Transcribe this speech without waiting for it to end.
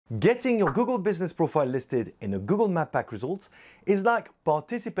Getting your Google business profile listed in the Google Map Pack results is like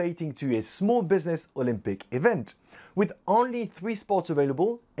participating to a small business Olympic event. With only 3 spots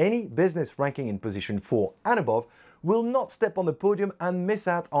available, any business ranking in position 4 and above will not step on the podium and miss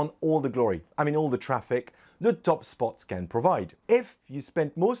out on all the glory, all the traffic the top spots can provide. If you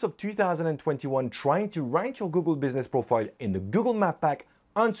spent most of 2021 trying to rank your Google business profile in the Google Map Pack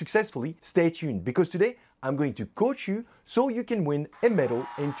unsuccessfully, stay tuned because today I'm going to coach you so you can win a medal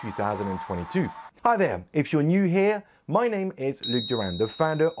in 2022. Hi there, if you're new here, my name is Luc Durand, the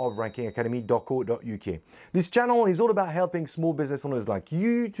founder of rankingacademy.co.uk. This channel is all about helping small business owners like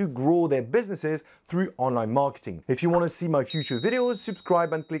you to grow their businesses through online marketing. If you want to see my future videos,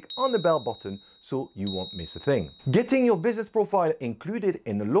 subscribe and click on the bell button so you won't miss a thing. Getting your business profile included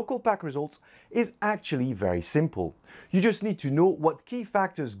in the local pack results is actually very simple. You just need to know what key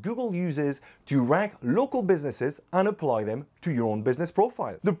factors Google uses to rank local businesses and apply them to your own business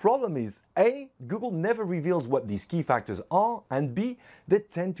profile. The problem is A, Google never reveals what these key factors are, and B, they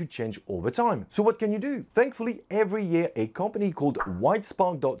tend to change over time. So what can you do? Thankfully, every year a company called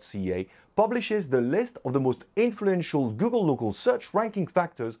whitespark.ca publishes the list of the most influential Google local search ranking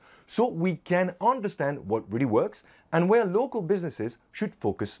factors so we can understand what really works and where local businesses should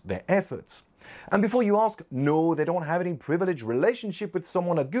focus their efforts. And before you ask, no, they don't have any privileged relationship with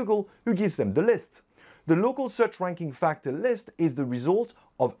someone at Google who gives them the list. The local search ranking factor list is the result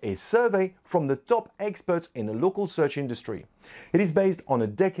of a survey from the top experts in the local search industry. It is based on a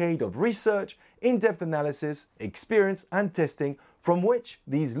decade of research, in-depth analysis, experience and testing from which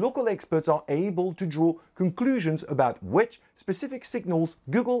these local experts are able to draw conclusions about which specific signals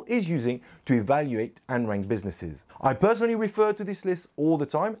Google is using to evaluate and rank businesses. I personally refer to this list all the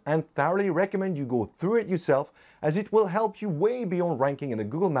time and thoroughly recommend you go through it yourself as it will help you way beyond ranking in the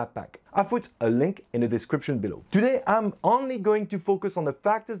Google Map Pack. I've put a link in the description below. Today, I'm only going to focus on the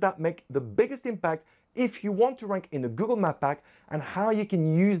factors that make the biggest impact if you want to rank in the Google Map Pack and how you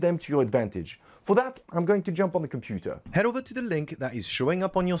can use them to your advantage. For that, I'm going to jump on the computer. Head over to the link that is showing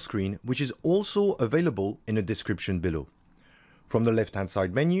up on your screen, which is also available in the description below. From the left-hand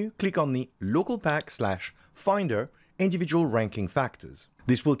side menu, click on the Local Pack / Finder Individual Ranking Factors.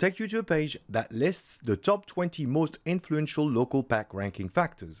 This will take you to a page that lists the top 20 most influential local pack ranking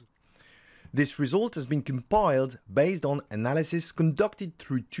factors. This result has been compiled based on analysis conducted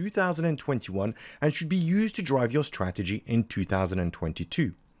through 2021 and should be used to drive your strategy in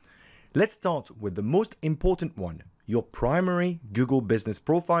 2022. Let's start with the most important one, your primary Google Business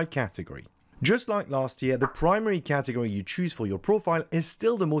Profile category. Just like last year, the primary category you choose for your profile is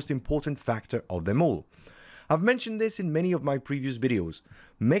still the most important factor of them all. I've mentioned this in many of my previous videos.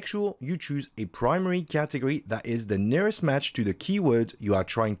 Make sure you choose a primary category that is the nearest match to the keyword you are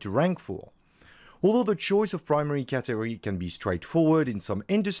trying to rank for. Although the choice of primary category can be straightforward in some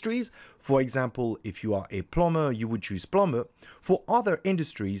industries, for example, if you are a plumber, you would choose plumber, for other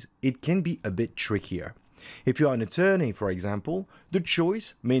industries, it can be a bit trickier. If you are an attorney, for example, the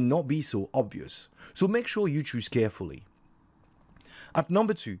choice may not be so obvious, so make sure you choose carefully. At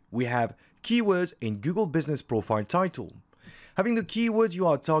number 2, we have keywords in Google Business Profile title. Having the keywords you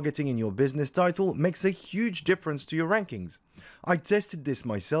are targeting in your business title makes a huge difference to your rankings. I tested this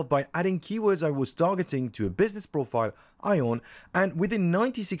myself by adding keywords I was targeting to a business profile I own, and within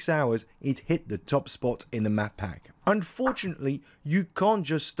 96 hours, it hit the top spot in the map pack. Unfortunately, you can't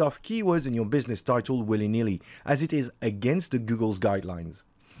just stuff keywords in your business title willy-nilly, as it is against the Google's guidelines.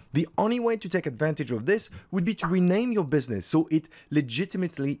 The only way to take advantage of this would be to rename your business so it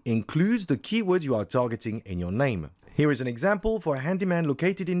legitimately includes the keywords you are targeting in your name. Here is an example for a handyman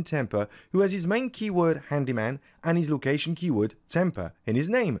located in Tampa who has his main keyword handyman and his location keyword Tampa in his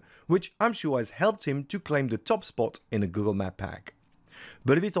name, which I'm sure has helped him to claim the top spot in the Google Map Pack.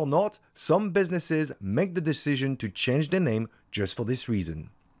 Believe it or not, some businesses make the decision to change their name just for this reason.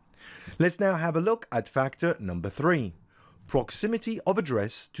 Let's now have a look at factor number 3. Proximity of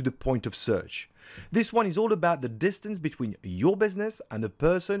address to the point of search. This one is all about the distance between your business and the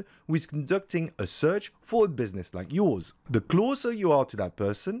person who is conducting a search for a business like yours. The closer you are to that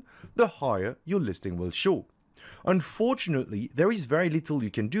person, the higher your listing will show. Unfortunately, there is very little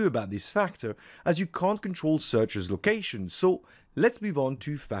you can do about this factor as you can't control searchers' location, so let's move on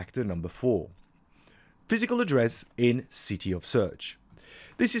to factor number 4. Physical address in city of search.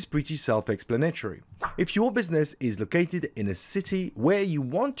 This is pretty self-explanatory. If your business is located in a city where you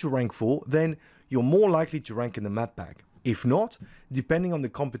want to rank for, then you're more likely to rank in the map pack. If not, depending on the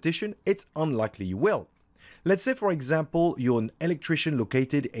competition, it's unlikely you will. Let's say, for example, you're an electrician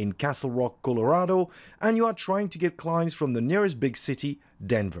located in Castle Rock, Colorado, and you are trying to get clients from the nearest big city,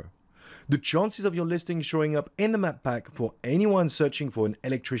 Denver. The chances of your listing showing up in the map pack for anyone searching for an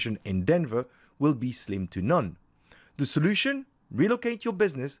electrician in Denver will be slim to none. The solution? Relocate your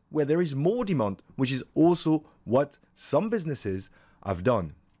business where there is more demand, which is also what some businesses have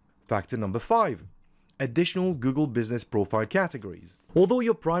done. Factor number 5. Additional Google Business Profile categories. Although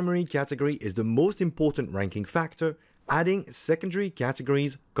your primary category is the most important ranking factor, adding secondary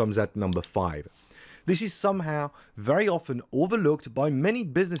categories comes at number 5. This is somehow very often overlooked by many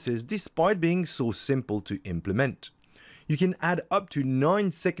businesses despite being so simple to implement. You can add up to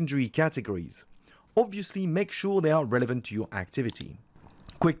 9 secondary categories. Obviously, make sure they are relevant to your activity.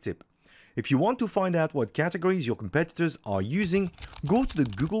 Quick tip. If you want to find out what categories your competitors are using, go to the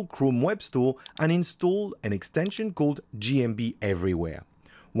Google Chrome Web Store and install an extension called GMB Everywhere.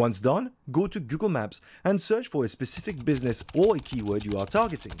 Once done, go to Google Maps and search for a specific business or a keyword you are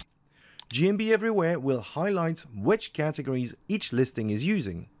targeting. GMB Everywhere will highlight which categories each listing is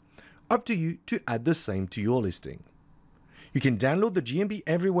using. Up to you to add the same to your listing. You can download the GMB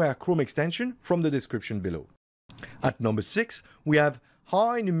Everywhere Chrome extension from the description below. At number 6, we have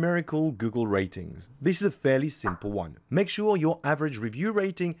high numerical Google ratings. This is a fairly simple one. Make sure your average review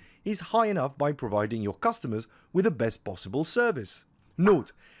rating is high enough by providing your customers with the best possible service.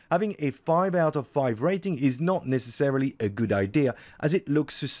 Note, having a 5 out of 5 rating is not necessarily a good idea as it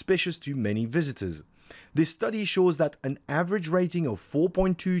looks suspicious to many visitors. This study shows that an average rating of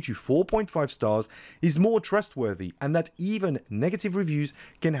 4.2 to 4.5 stars is more trustworthy and that even negative reviews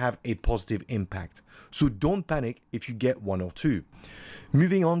can have a positive impact. So don't panic if you get 1 or 2.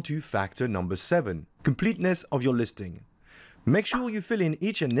 Moving on to factor number 7, completeness of your listing. Make sure you fill in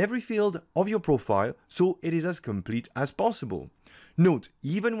each and every field of your profile so it is as complete as possible. Note,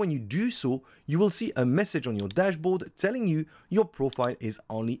 even when you do so, you will see a message on your dashboard telling you your profile is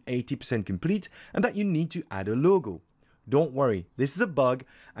only 80% complete and that you need to add a logo. Don't worry, this is a bug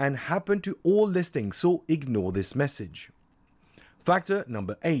and happens to all listings, so ignore this message. Factor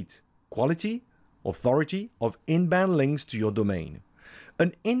number 8, quality, authority of inbound links to your domain.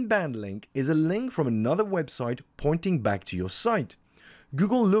 An inbound link is a link from another website pointing back to your site.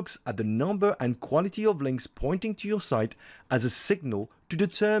 Google looks at the number and quality of links pointing to your site as a signal to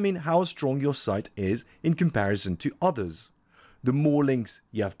determine how strong your site is in comparison to others. The more links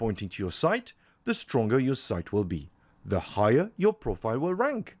you have pointing to your site, the stronger your site will be. The higher your profile will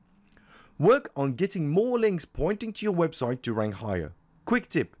rank. Work on getting more links pointing to your website to rank higher. Quick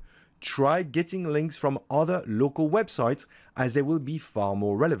tip. Try getting links from other local websites as they will be far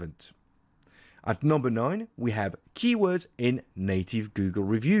more relevant. At number 9, we have keywords in native Google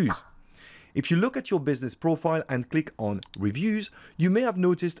reviews. If you look at your business profile and click on reviews, you may have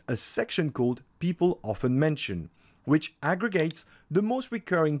noticed a section called People Often Mention, which aggregates the most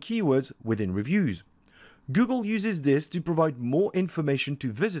recurring keywords within reviews. Google uses this to provide more information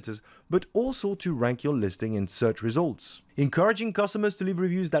to visitors, but also to rank your listing in search results. Encouraging customers to leave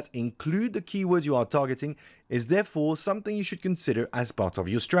reviews that include the keywords you are targeting is therefore something you should consider as part of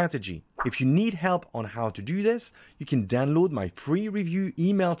your strategy. If you need help on how to do this, you can download my free review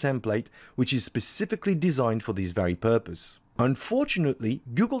email template, which is specifically designed for this very purpose. Unfortunately,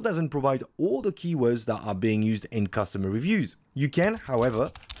 Google doesn't provide all the keywords that are being used in customer reviews. You can, however,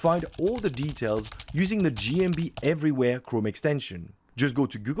 find all the details using the GMB Everywhere Chrome extension. Just go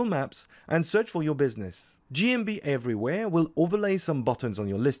to Google Maps and search for your business. GMB Everywhere will overlay some buttons on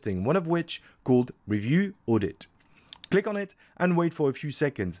your listing, one of which called Review Audit. Click on it and wait for a few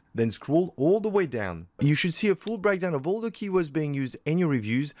seconds, then scroll all the way down. You should see a full breakdown of all the keywords being used in your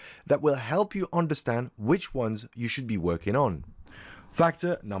reviews that will help you understand which ones you should be working on.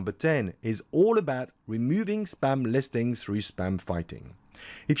 Factor number 10 is all about removing spam listings through spam fighting.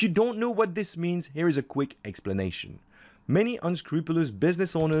 If you don't know what this means, here is a quick explanation. Many unscrupulous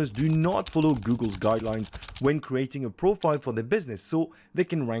business owners do not follow Google's guidelines when creating a profile for their business so they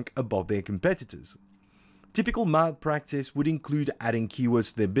can rank above their competitors. Typical malpractice would include adding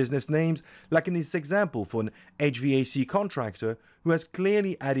keywords to their business names, like in this example for an HVAC contractor who has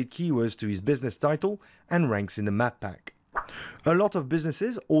clearly added keywords to his business title and ranks in the map pack. A lot of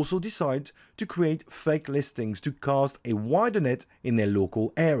businesses also decide to create fake listings to cast a wider net in their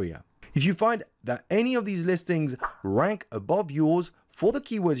local area. If you find that any of these listings rank above yours for the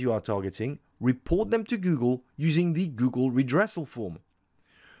keywords you are targeting, report them to Google using the Google REDRESSAL form.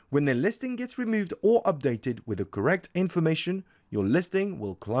 When their listing gets removed or updated with the correct information, your listing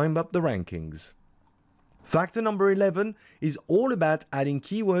will climb up the rankings. Factor number 11 is all about adding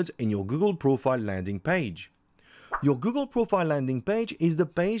keywords in your Google profile landing page. Your Google profile landing page is the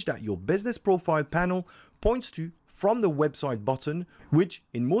page that your business profile panel points to from the website button, which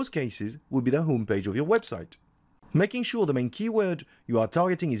in most cases will be the home page of your website. Making sure the main keyword you are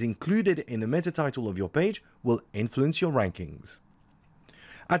targeting is included in the meta title of your page will influence your rankings.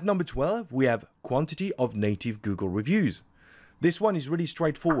 At number 12, we have quantity of native Google reviews. This one is really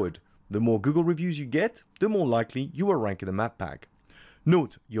straightforward. The more Google reviews you get, the more likely you will rank in the map pack.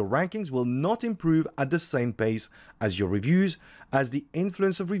 Note, your rankings will not improve at the same pace as your reviews, as the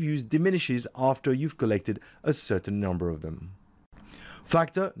influence of reviews diminishes after you've collected a certain number of them.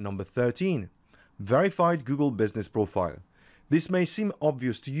 Factor number 13. Verified Google Business Profile. This may seem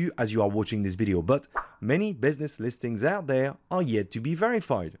obvious to you as you are watching this video, but many business listings out there are yet to be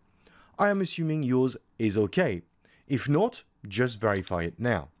verified. I am assuming yours is okay. If not, just verify it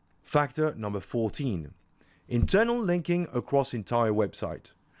now. Factor number 14. Internal linking across entire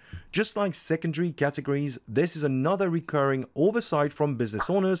website. Just like secondary categories, this is another recurring oversight from business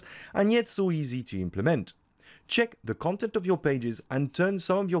owners and yet so easy to implement. Check the content of your pages and turn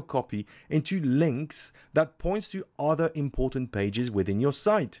some of your copy into links that points to other important pages within your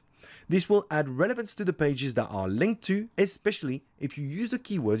site. This will add relevance to the pages that are linked to, especially if you use the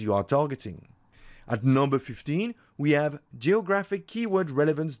keywords you are targeting. At number 15, we have geographic keyword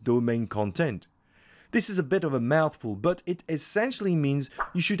relevance domain content. This is a bit of a mouthful, but it essentially means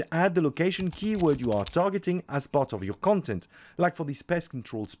you should add the location keyword you are targeting as part of your content, like for this pest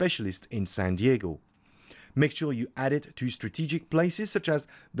control specialist in San Diego. Make sure you add it to strategic places such as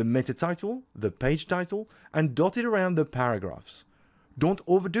the meta title, the page title, and dot it around the paragraphs. Don't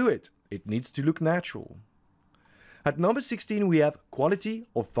overdo it. It needs to look natural. At number 16, we have quality,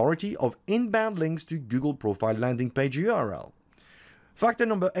 authority of inbound links to Google profile landing page URL. Factor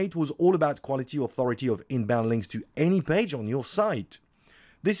number 8 was all about quality, authority of inbound links to any page on your site.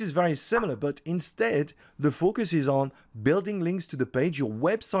 This is very similar, but instead, the focus is on building links to the page your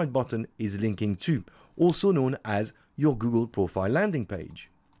website button is linking to, also known as your Google profile landing page.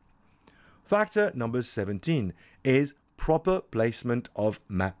 Factor number 17 is proper placement of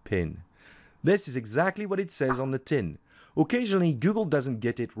map pin. This is exactly what it says on the tin. Occasionally, Google doesn't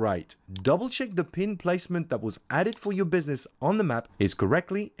get it right. Double check the pin placement that was added for your business on the map is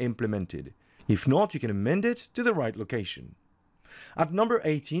correctly implemented. If not, you can amend it to the right location. At number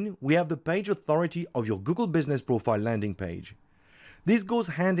 18, we have the page authority of your Google Business Profile landing page. This goes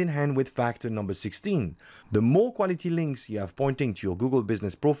hand in hand with factor number 16. The more quality links you have pointing to your Google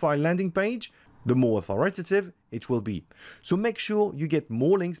Business Profile landing page, the more authoritative it will be. So make sure you get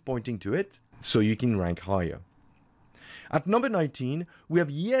more links pointing to it so you can rank higher. At number 19, we have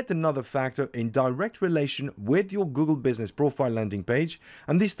yet another factor in direct relation with your Google Business Profile landing page,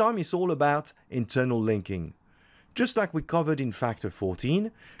 and this time it's all about internal linking. Just like we covered in factor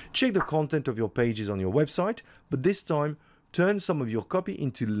 14, check the content of your pages on your website, but this time turn some of your copy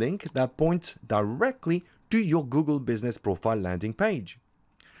into links that point directly to your Google Business Profile landing page.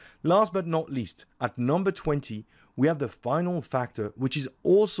 Last but not least, at number 20, we have the final factor, which is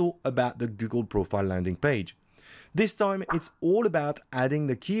also about the Google Profile landing page. This time, it's all about adding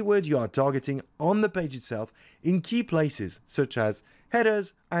the keyword you are targeting on the page itself in key places, such as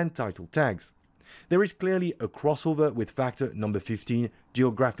headers and title tags. There is clearly a crossover with factor number 15,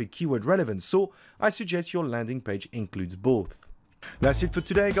 geographic keyword relevance, so I suggest your landing page includes both. That's it for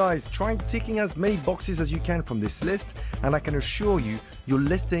today, guys. Try ticking as many boxes as you can from this list, and I can assure you your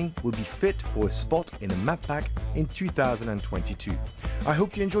listing will be fit for a spot in a map pack in 2022. I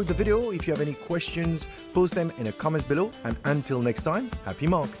hope you enjoyed the video. If you have any questions, post them in the comments below, and until next time, happy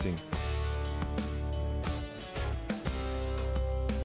marketing.